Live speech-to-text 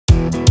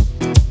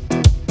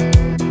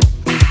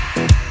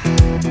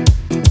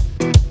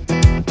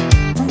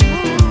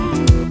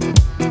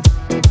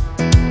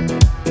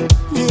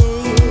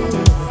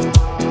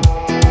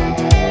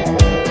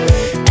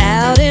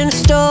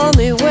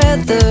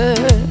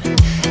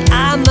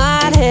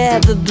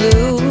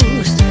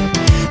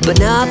but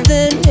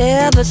nothing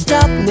ever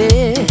stopped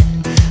me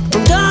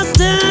from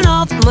dusting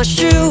off my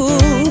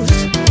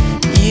shoes.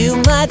 You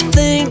might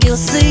think you'll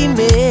see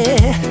me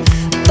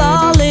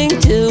falling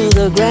to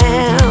the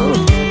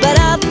ground, but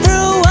I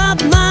threw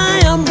up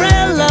my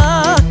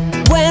umbrella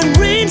when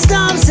rain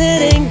stops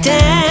hitting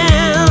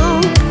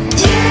town.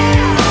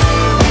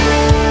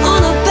 Yeah!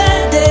 On a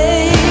bad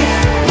day,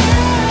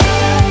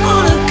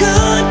 on a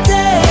good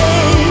day,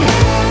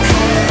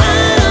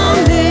 I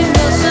don't need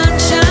no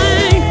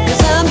sunshine,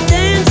 'cause I'm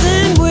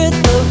dancing with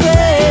the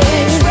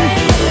rain.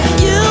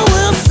 You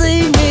will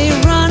see me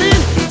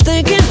running,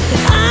 thinking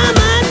I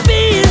might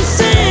be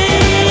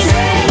insane.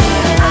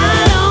 I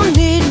don't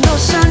need no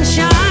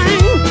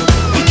sunshine,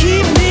 you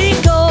keep me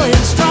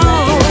going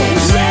strong.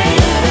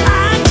 I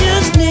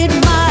just need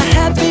my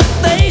happy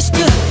face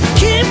to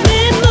keep me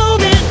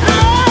moving on.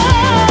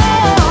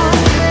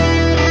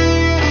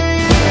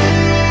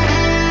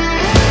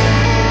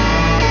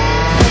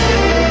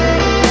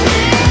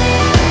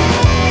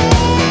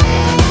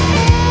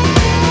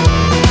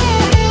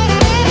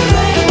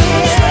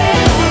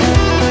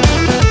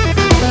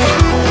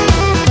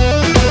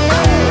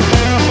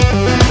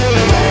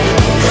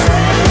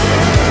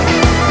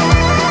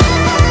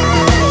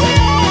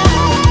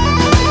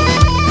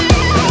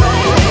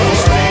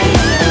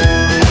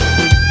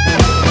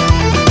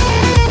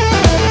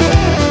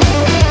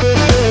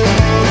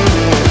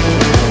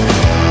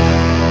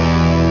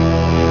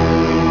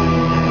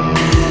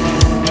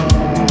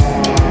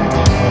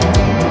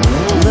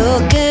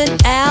 Looking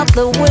out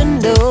the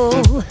window,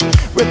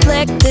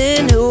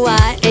 reflecting who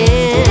I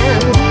am.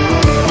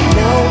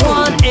 No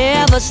one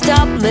ever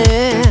stopped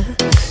me,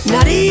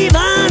 not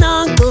even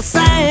Uncle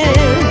Sam.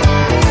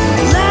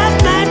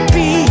 Life might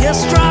be a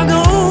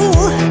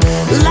struggle,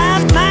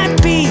 life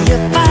might be a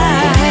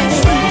fight,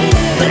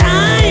 but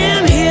I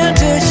am here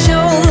to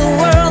show the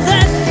world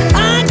that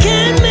I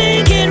can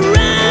make it right.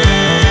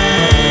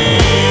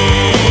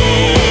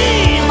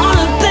 On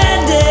a bad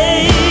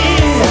day,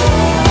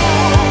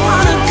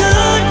 on a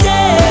good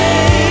day,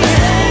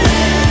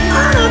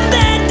 on a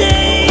bad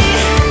day,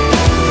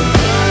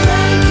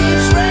 rain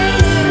keeps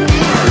raining.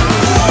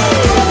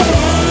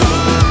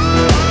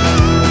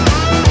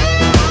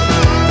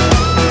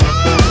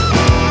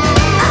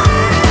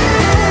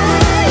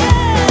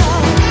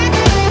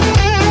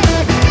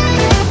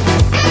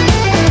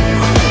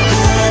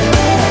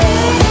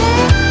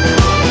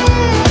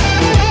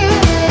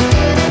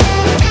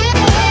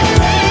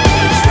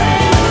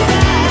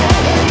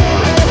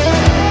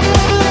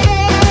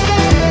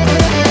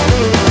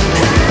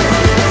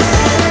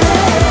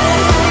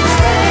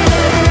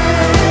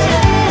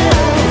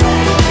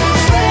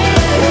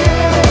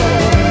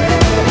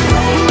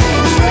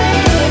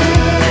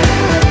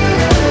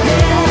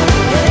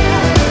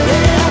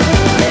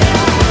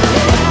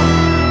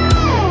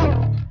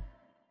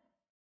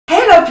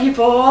 Hello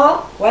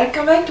people,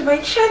 welcome back to my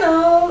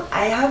channel.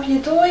 I hope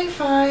you're doing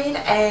fine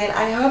and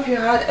I hope you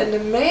had an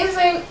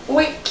amazing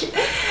week.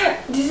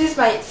 This is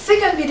my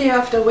second video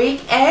of the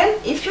week, and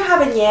if you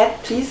haven't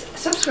yet, please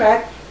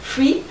subscribe.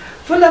 Free,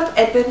 full of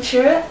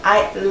adventure.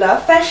 I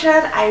love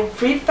fashion, I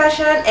breathe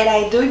fashion, and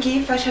I do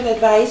give fashion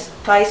advice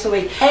twice a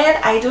week. And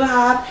I do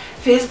have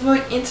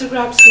Facebook,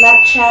 Instagram,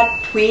 Snapchat,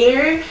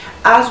 Twitter,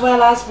 as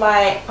well as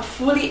my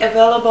fully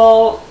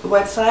available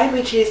website,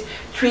 which is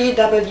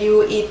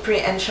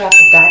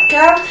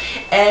www.eatprayandshop.com.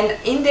 And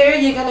in there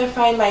you're gonna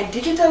find my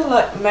digital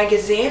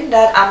magazine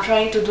that I'm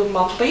trying to do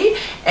monthly,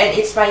 and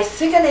it's my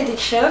second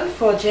edition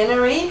for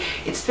January.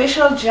 It's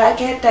special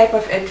jacket type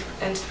of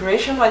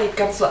inspiration when it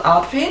comes to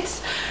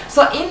outfits.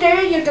 So in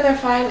there you're gonna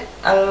find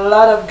a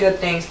lot of good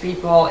things,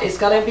 people. It's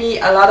gonna be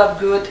a lot of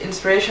good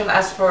inspiration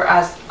as far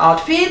as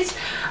outfits,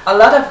 a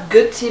lot of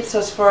good tips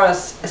as far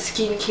as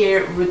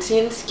skincare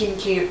routine,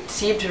 skincare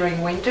tip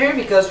during winter,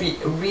 because we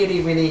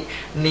really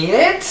need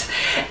it,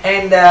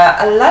 and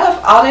a lot of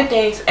other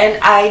things. And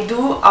I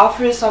do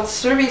offer some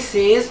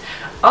services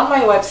on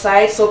my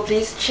website, so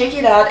please check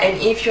it out,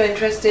 and if you're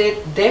interested,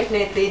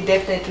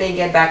 definitely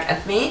get back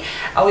at me.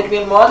 I would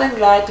be more than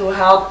glad to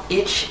help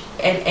each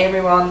and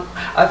every one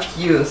of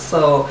you.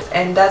 So,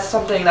 and that's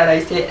something that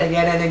I say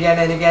again and again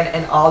and again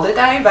and all the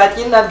time, but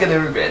you're not gonna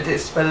regret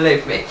this,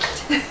 believe me.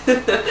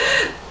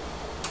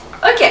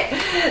 Okay,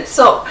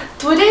 so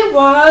today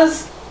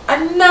was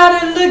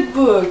another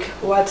lookbook.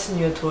 What's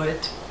new to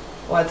it?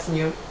 What's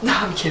new? No,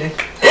 I'm kidding.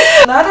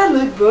 Another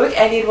lookbook,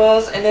 and it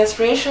was an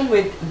inspiration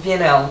with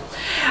vinyl.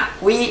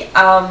 We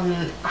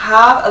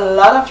have a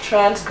lot of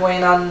trends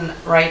going on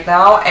right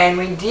now, and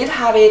we did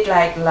have it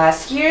like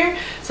last year,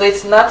 so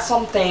it's not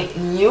something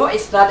new.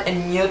 It's not a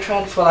new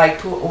trend for like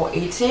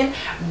 2018,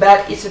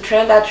 but it's a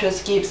trend that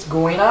just keeps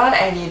going on,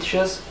 and it's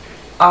just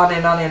on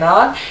and on and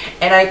on.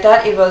 And I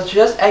thought it was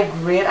just a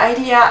great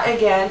idea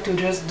again to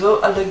just do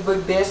a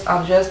lookbook based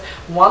on just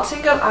one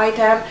single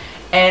item,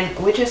 and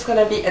which is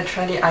gonna be a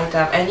trendy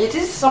item. And it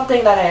is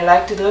something that I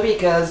like to do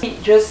because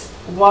just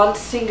one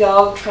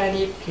single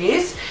trendy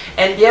piece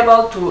and be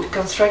able to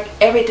construct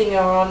everything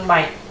around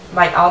my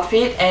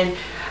outfit and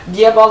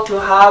be able to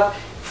have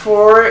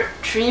for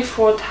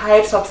 3-4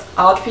 types of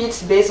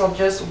outfits based on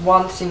just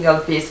one single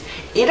piece.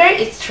 Either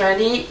it's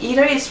trendy,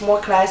 either it's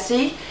more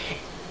classic.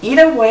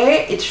 Either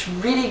way, it's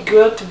really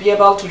good to be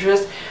able to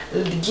just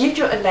give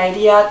you an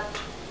idea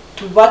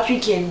to what you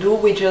can do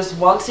with just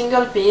one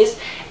single piece.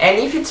 And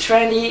if it's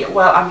trendy,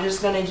 well, I'm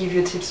just gonna give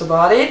you tips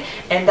about it,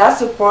 and that's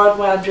the part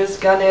where I'm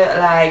just gonna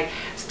like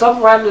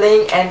stop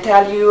rambling and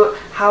tell you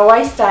how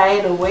I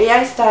style, the way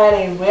I style,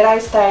 and where I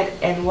style,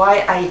 and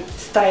why I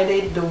styled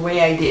it the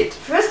way I did.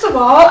 First of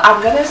all,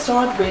 I'm gonna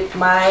start with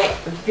my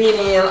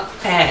vinyl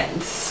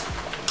pants.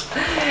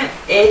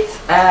 It's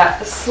a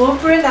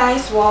super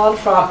nice one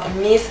from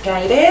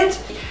Missguided.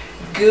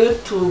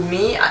 Good to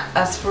me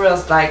as far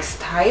as like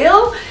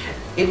style.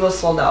 It was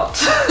sold out.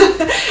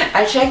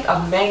 I checked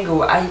on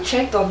Mango, I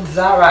checked on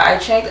Zara, I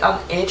checked on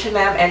H&M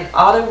and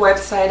other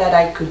websites that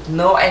I could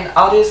know, and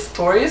other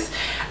stores.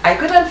 I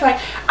couldn't find.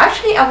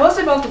 Actually, I was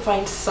able to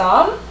find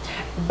some,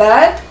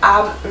 but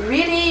I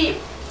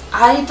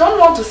don't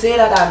want to say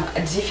that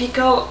I'm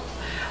difficult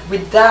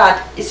with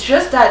that. It's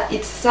just that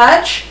it's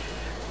such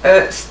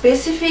a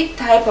specific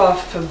type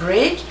of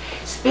fabric,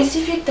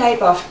 specific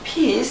type of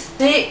piece.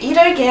 They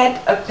either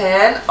get a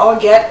pant or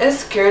get a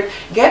skirt,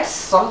 get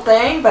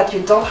something, but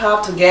you don't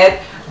have to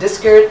get the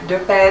skirt, the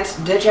pants,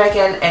 the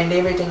jacket, and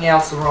everything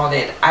else around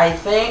it. I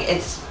think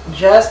it's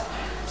just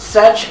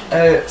such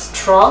a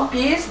strong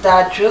piece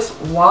that just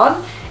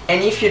one,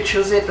 and if you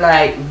choose it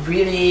like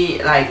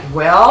really like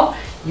well,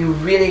 you're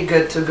really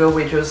good to go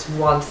with just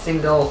one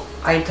single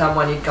item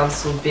when it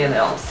comes to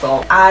vinyl.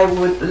 So I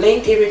would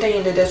link everything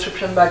in the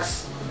description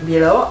box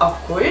below, of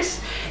course.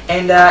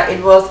 And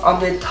it was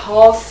on the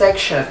tall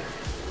section.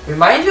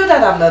 Remind you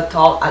that I'm not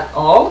tall at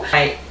all.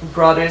 My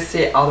brothers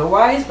say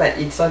otherwise, but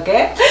it's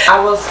okay.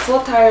 I was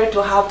so tired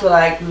to have to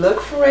like look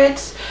for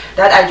it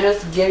that I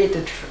just gave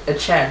it a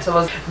chance.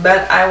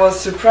 But I was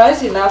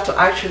surprised enough to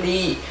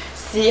actually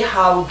see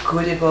how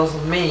good it was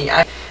on me.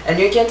 And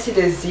you can see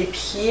the zip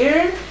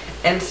here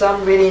and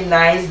some really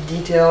nice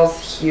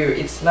details here.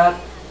 It's not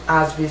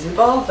as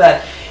visible,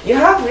 but you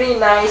have really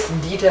nice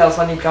details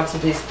when it comes to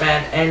this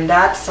pant, and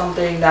that's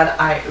something that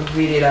I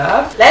really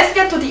love. Let's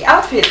get to the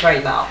outfit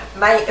right now.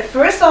 My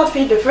first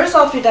outfit, the first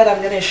outfit that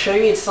I'm gonna show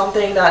you, is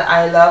something that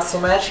I love so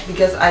much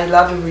because I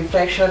love the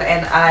reflection,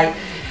 and I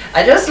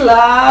just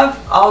love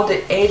all the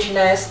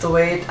edginess to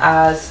it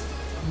as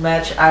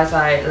much as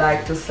I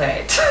like to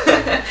say it.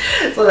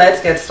 So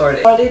let's get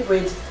started. Started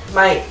with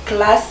my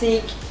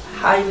classic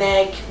high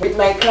neck, with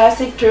my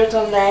classic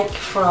turtleneck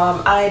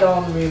from I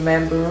don't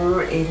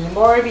remember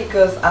anymore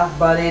because I've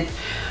bought it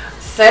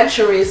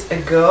centuries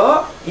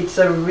ago. It's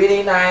a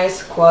really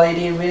nice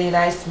quality, really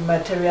nice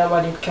material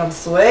when it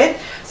comes to it,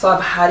 so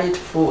I've had it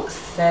for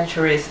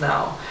centuries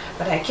now,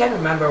 but I can't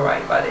remember where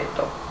I bought it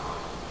though.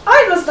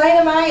 Oh, it was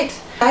Dynamite.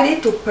 I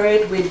decided to pair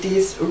it with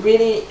this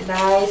really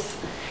nice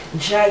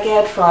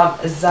jacket from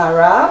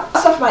Zara.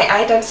 Most of my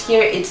items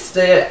here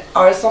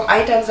are some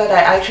items that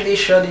I actually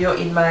showed you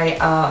in my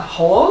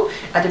haul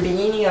at the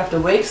beginning of the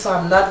week, so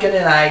I'm not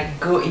gonna like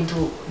go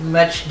into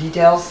much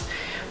details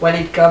when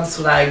it comes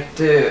to like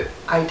the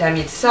item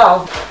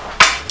itself.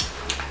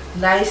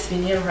 Nice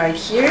vinyl right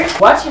here.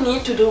 What you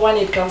need to do when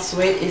it comes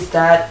to it is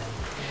that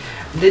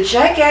the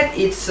jacket,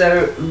 it's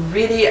a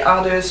really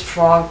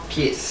strong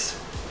piece,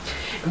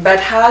 but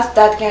has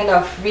that kind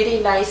of really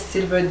nice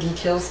silver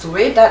details to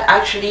it that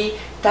actually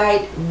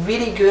tied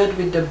really good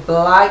with the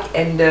black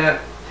and the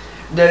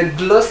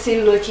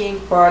glossy looking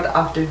part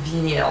of the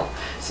vinyl.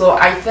 So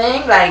I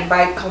think like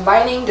by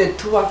combining the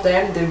two of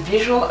them, the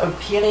visual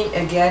appealing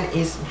again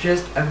is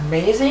just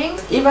amazing.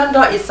 Even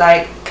though it's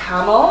like a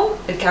camel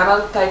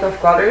type of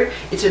color,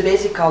 it's a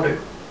basic color.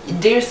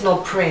 There's no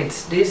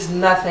prints, there's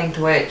nothing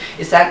to it.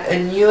 It's like a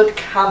nude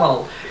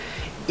camel.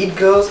 It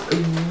goes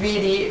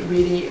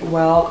really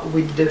well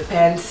with the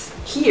pants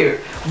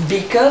here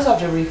because of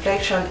the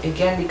reflection,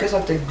 again because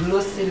of the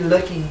glossy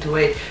looking to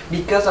it,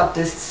 because of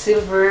the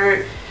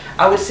silver,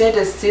 I would say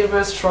the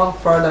silver strong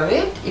part of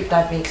it, if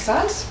that makes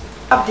sense.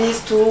 Have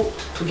these two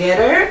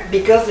together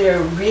because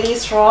they're really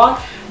strong.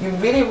 You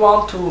really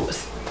want to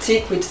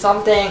stick with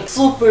something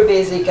super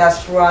basic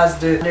as far as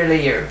the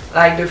layer.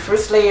 Like the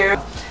first layer,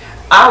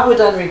 I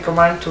wouldn't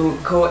recommend to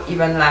go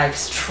even like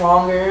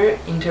stronger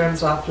in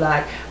terms of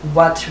like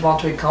what you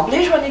want to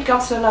accomplish when it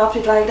comes to an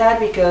outfit like that,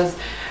 because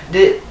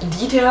the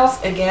details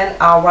again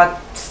are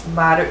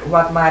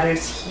what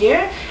matters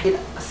here.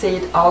 I say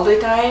it all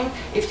the time,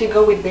 if you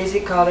go with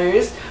basic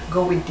colors,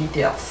 go with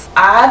details.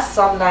 Add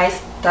some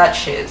nice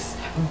touches,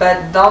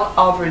 but don't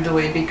overdo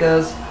it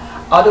because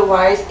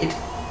otherwise it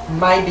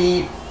might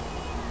be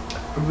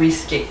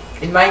risky.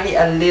 It might be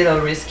a little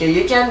risky.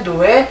 You can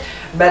do it,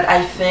 but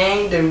I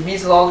think the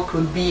result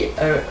could be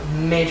a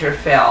major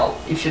fail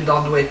if you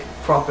don't do it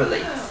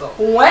properly. So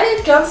when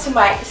it comes to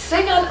my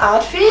second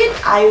outfit,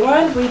 I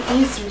went with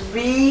this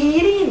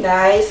really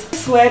nice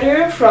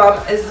sweater from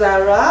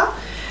Zara.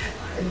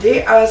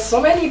 there are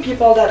so many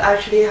people that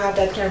actually have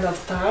that kind of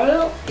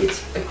style.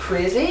 It's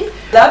crazy.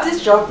 Love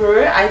this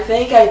jumper. I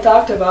think I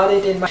talked about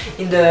it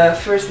in the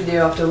first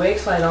video of the week,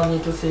 so I don't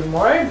need to say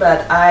more,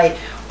 but I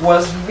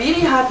was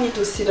really happy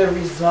to see the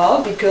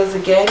result, because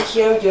again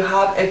here you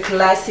have a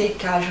classic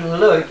casual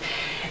look,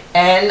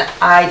 and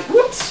I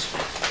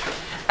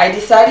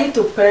decided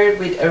to pair it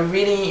with a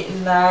really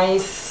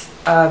nice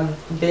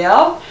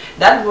belt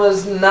that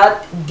was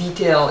not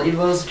detailed. It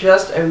was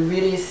just a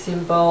really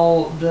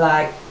simple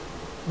black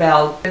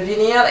belt. The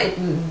vinyl,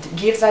 it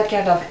gives that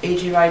kind of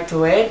edgy vibe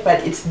to it,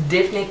 but it's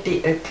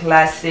definitely a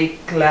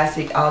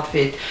classic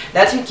outfit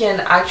that you can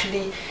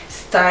actually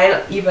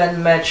style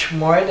even much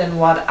more than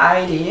what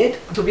I did.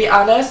 To be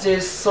honest,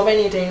 there's so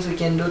many things we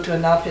can do to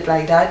an outfit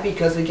like that,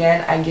 because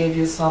again I gave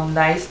you some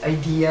nice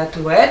idea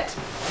to it.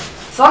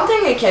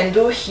 Something you can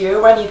do here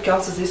when it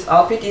comes to this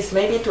outfit is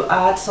maybe to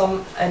add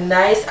a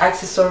nice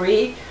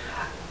accessory.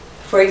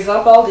 For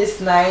example, this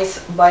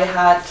nice boy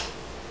hat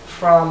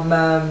from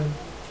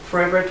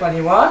Forever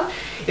 21.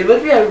 It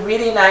would be a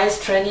really nice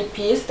trendy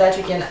piece that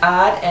you can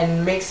add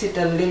and makes it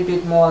a little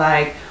bit more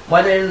like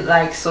modern,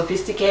 like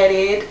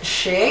sophisticated,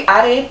 chic.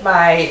 Added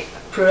my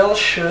pearl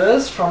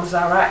shoes from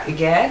Zara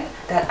again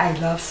that I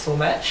love so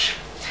much.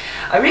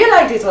 I really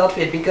like this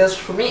outfit because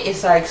for me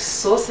it's like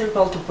so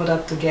simple to put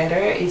up together.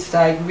 It's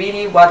like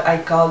really what I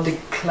call the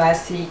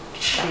classic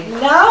chic.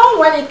 Now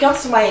when it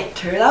comes to my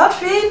third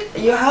outfit,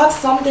 you have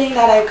something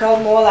that I call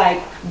more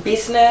like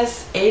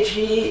business,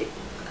 edgy,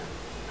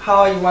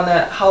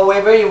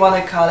 however you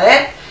wanna call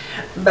it,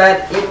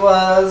 but it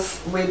was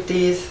with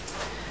this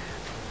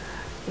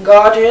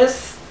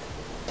gorgeous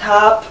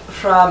top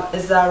from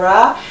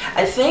Zara.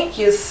 I think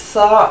you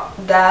saw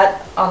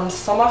that on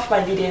some of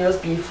my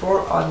videos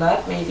before or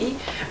not maybe,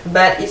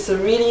 but it's a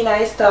really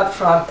nice top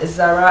from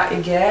Zara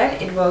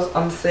again. It was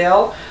on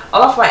sale.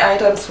 All of my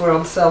items were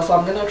on sale, so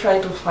I'm gonna try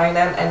to find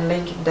them and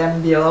link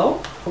them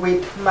below.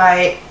 With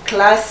my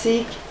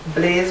classic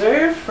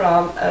blazer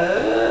from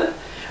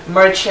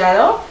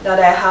Marciano that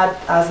I had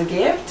as a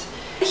gift.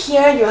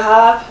 Here you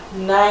have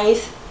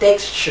nice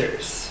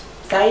textures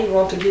that you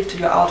want to give to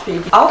your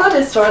outfit. Although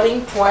the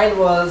starting point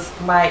was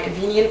my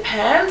vinyl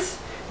pants,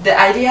 the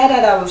idea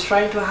that I was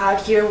trying to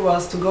have here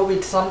was to go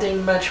with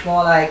something much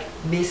more like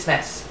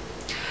business.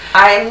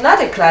 I am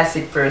not a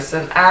classic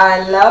person.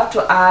 I love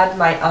to add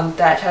my own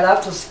touch. I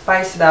love to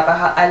spice it up.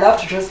 I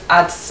love to just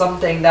add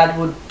something that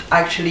would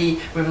actually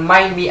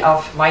remind me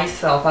of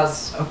myself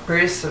as a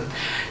person.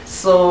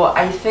 So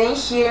I think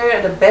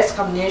here the best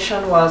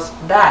combination was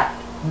that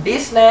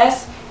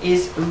business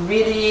is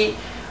really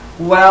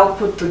well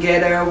put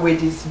together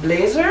with this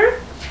blazer,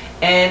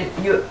 and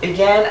you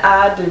again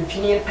add the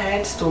vinyl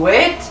pants to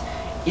it.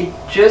 It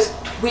just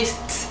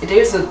twists.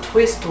 There's a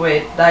twist to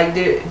it. Like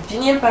the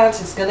vinyl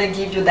pants is gonna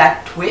give you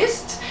that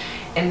twist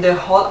and the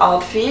whole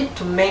outfit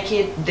to make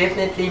it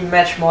definitely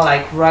much more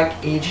like rock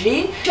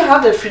edgy. You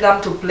have the freedom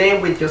to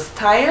play with your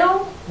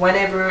style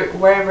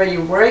wherever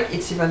you work.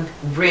 It's even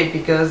great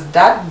because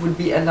that would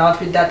be an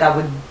outfit that I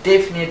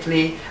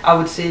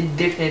would say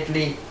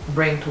definitely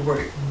bring to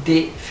work.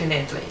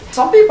 Definitely.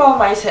 Some people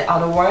might say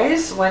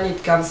otherwise when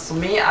it comes to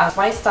me as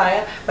my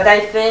style, but I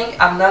think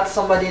I'm not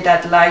somebody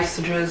that likes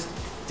to just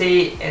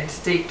stay and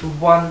stick to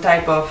one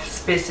type of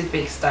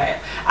specific style.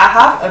 I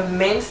have a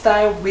main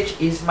style which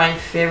is my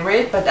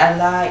favorite, but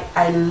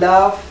I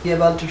love to be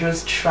able to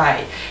just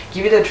try.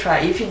 Give it a try.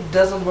 If it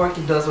doesn't work,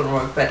 it doesn't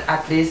work, but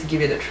at least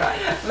give it a try.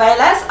 My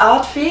last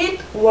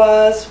outfit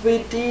was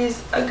with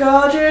this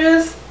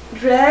gorgeous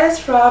dress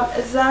from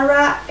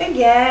Zara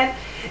again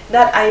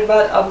that I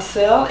bought on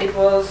sale. It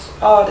was,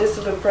 oh, this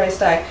is the price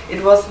tag.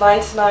 It was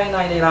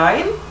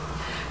 $99.99.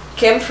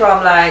 Came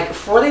from like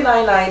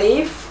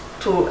 $49.90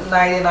 to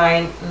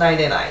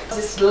 $99.99.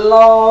 This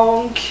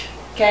long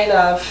kind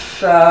of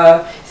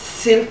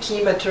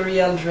silky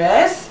material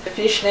dress,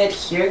 fishnet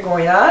here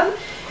going on,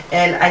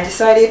 and I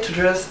decided to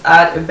just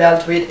add a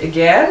belt to it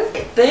again.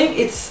 I think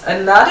it's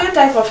another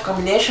type of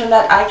combination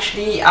that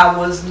actually I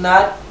was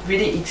not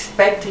really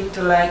expecting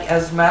to like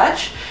as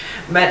much,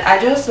 but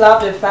I just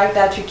love the fact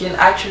that you can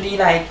actually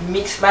like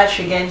mix match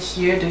again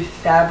here the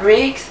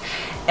fabrics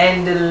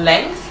and the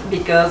length,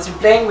 because you're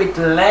playing with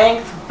the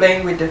length,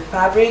 playing with the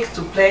fabrics,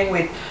 to playing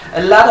with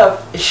a lot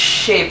of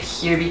shape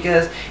here,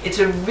 because it's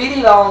a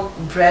really long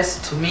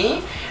dress to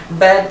me,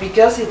 but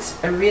because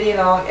it's a really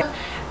long,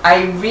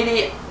 I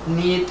really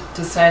need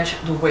to cinch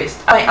the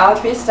waist. My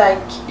outfits like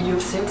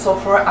you've seen so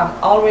far, I'm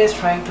always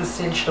trying to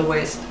cinch the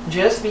waist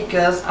just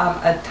because I'm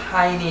a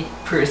tiny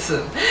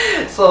person.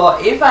 So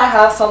if I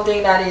have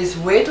something that is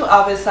way too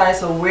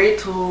oversized or way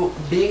too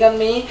big on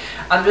me,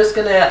 I'm just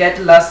gonna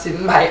get lost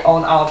in my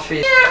own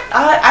outfit. Yeah,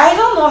 I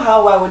don't know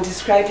how I would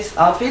describe this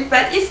outfit,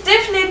 but it's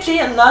definitely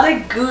another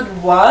good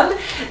one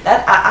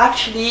that I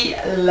actually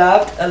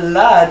loved a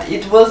lot.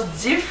 It was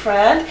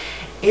different.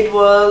 It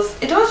was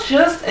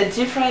just a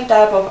different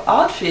type of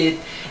outfit,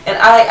 and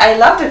I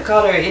love the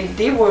color.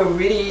 They were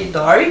really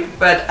dark,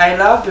 but I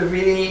love the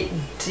really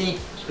deep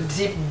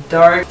deep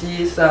dark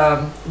this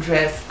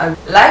dress.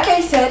 Like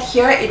I said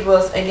here, it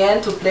was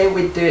again to play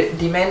with the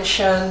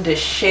dimension, the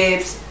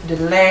shapes, the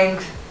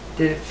length,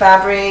 the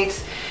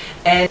fabrics,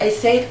 and I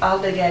say it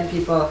all again,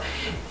 people,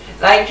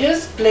 like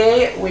just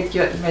play with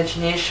your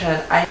imagination.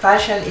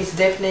 Fashion is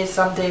definitely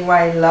something where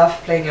I love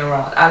playing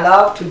around. I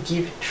love to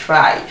give a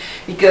try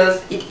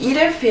because it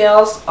either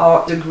fails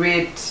or the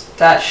great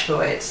touch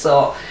to it,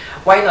 so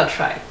why not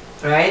try?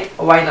 Right?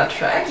 Why not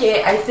try?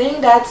 Okay, I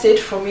think that's it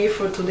for me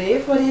for today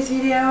for this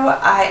video.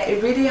 I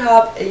really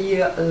hope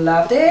you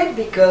loved it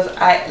because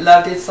I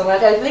loved it so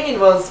much. I think it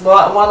was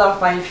one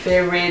of my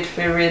favorite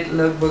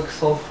lookbooks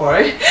so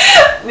far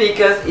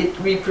because it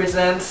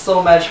represents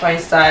so much my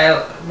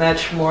style,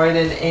 much more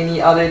than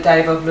any other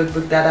type of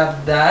lookbook that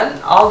I've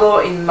done. Although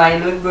in my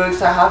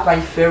lookbooks I have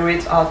my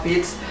favorite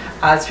outfits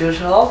as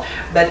usual,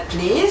 but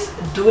please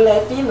do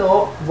let me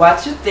know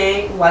what you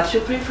think, what you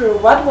prefer,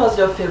 what was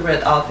your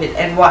favorite outfit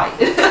and why.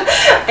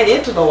 I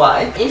need to know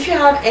why. If you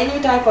have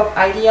any type of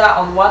idea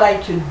on what I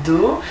could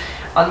do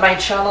on my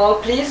channel,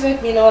 please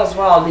let me know as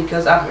well,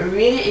 because I'm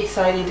really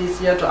excited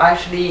this year to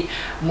actually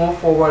move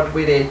forward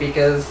with it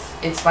because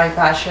it's my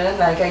passion,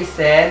 like I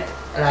said,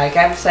 like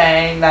I'm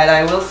saying, that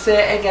I will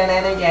say again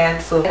and again.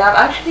 So, and I'm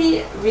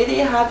actually really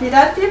happy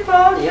that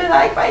people, you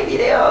like my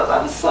videos.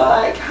 I'm so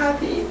like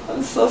happy.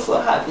 I'm so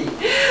happy.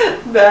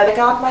 But check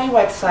out my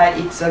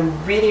website. It's a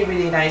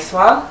really nice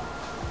one.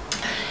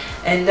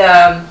 And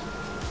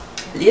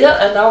little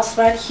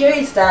announcement here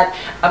is that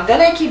I'm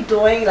gonna keep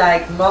doing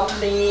like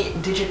monthly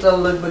digital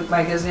lookbook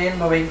magazine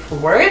moving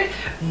forward,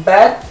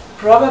 but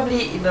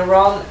probably in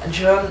around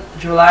June,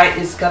 July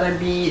is gonna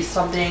be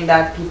something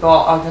that people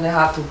are gonna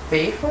have to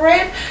pay for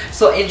it.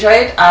 So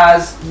enjoy it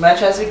as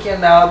much as you can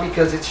now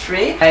because it's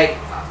free. I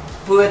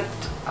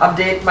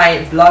update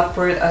my blog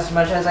post as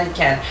much as I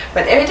can,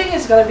 but everything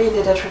is gonna be in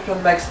the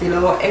description box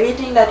below,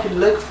 everything that you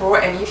look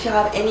for. And if you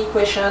have any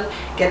question,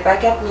 get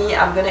back at me.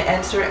 I'm gonna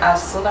answer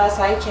as soon as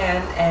I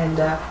can. And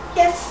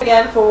yes,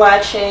 again for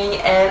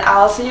watching, and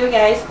I'll see you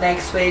guys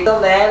next week.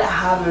 Till then,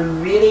 have a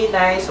really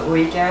nice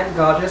weekend,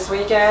 gorgeous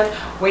weekend.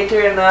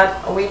 Winter or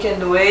not, we can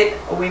do it.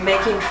 We're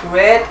making through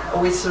it,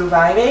 we're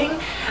surviving,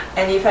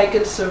 and if I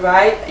could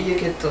survive, you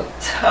could too.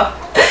 So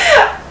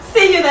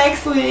see you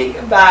next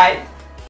week. Bye.